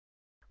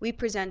we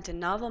present a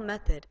novel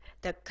method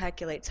that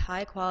calculates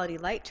high-quality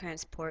light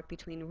transport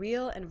between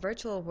real and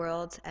virtual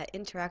worlds at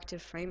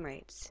interactive frame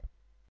rates.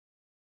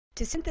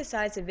 To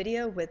synthesize a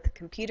video with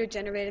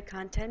computer-generated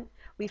content,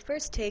 we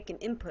first take an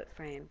input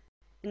frame.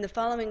 In the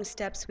following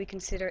steps, we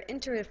consider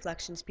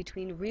interreflections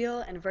between real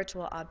and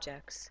virtual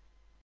objects.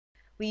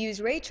 We use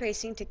ray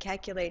tracing to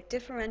calculate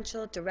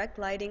differential direct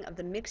lighting of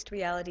the mixed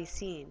reality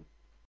scene,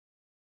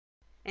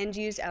 and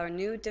use our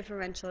new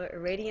differential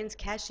irradiance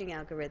caching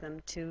algorithm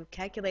to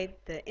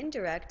calculate the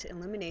indirect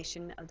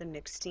illumination of the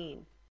mixed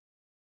scene.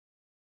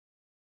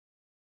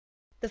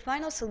 The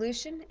final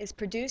solution is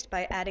produced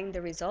by adding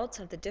the results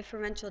of the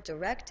differential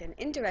direct and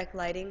indirect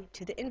lighting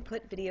to the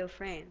input video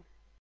frame.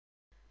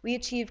 We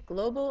achieve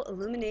global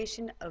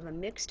illumination of a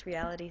mixed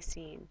reality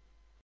scene.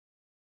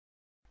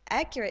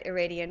 Accurate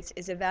irradiance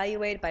is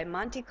evaluated by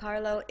Monte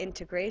Carlo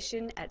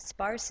integration at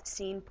sparse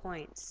scene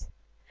points,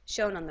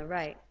 shown on the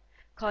right,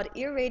 called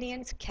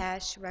irradiance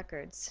cache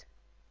records.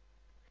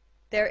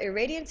 Their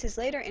irradiance is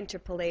later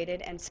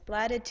interpolated and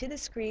splatted to the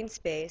screen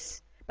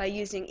space by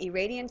using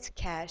irradiance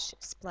cache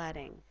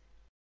splatting.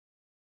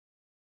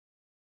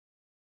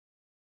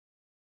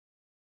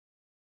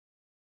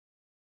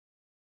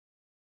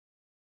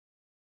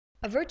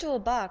 A virtual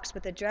box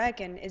with a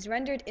dragon is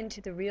rendered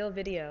into the real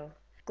video.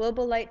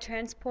 Global light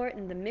transport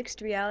in the mixed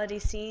reality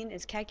scene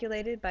is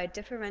calculated by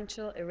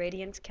differential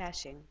irradiance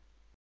caching.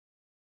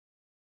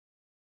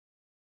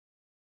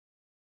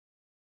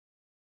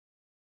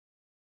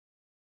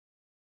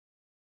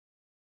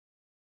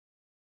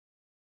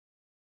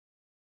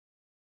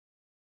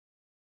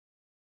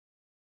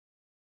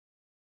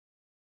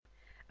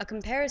 A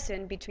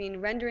comparison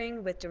between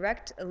rendering with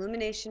direct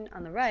illumination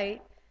on the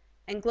right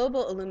and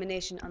global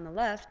illumination on the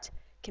left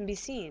can be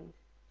seen.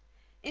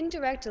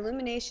 Indirect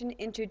illumination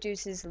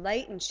introduces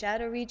light and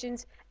shadow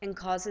regions and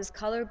causes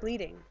color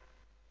bleeding.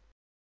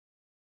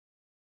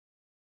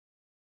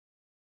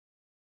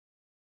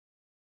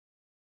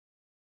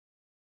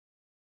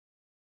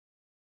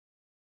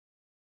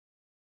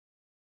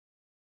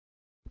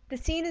 The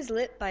scene is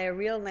lit by a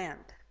real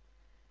lamp.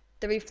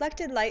 The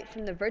reflected light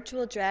from the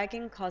virtual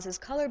dragon causes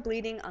color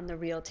bleeding on the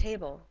real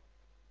table.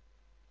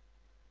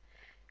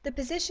 The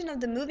position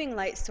of the moving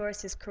light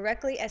source is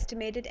correctly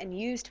estimated and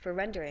used for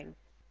rendering.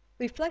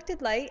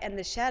 Reflected light and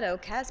the shadow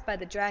cast by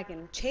the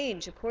dragon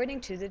change according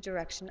to the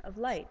direction of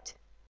light.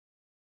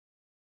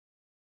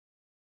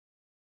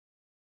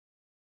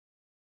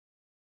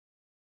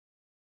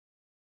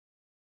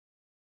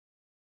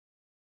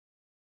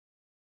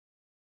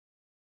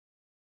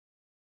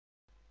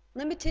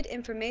 Limited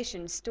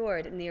information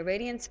stored in the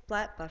irradiance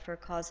splat buffer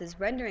causes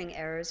rendering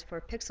errors for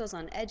pixels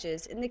on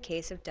edges in the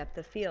case of depth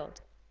of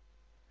field.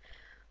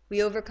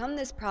 We overcome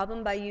this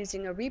problem by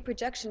using a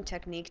reprojection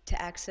technique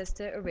to access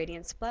the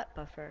irradiance splat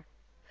buffer.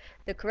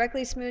 The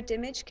correctly smoothed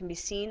image can be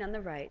seen on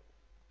the right.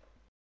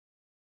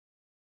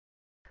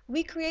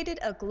 We created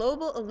a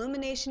global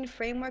illumination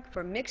framework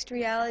for mixed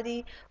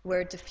reality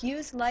where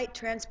diffuse light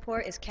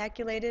transport is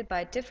calculated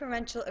by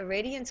differential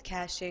irradiance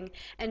caching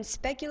and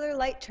specular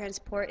light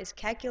transport is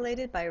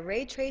calculated by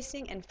ray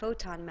tracing and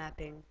photon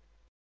mapping.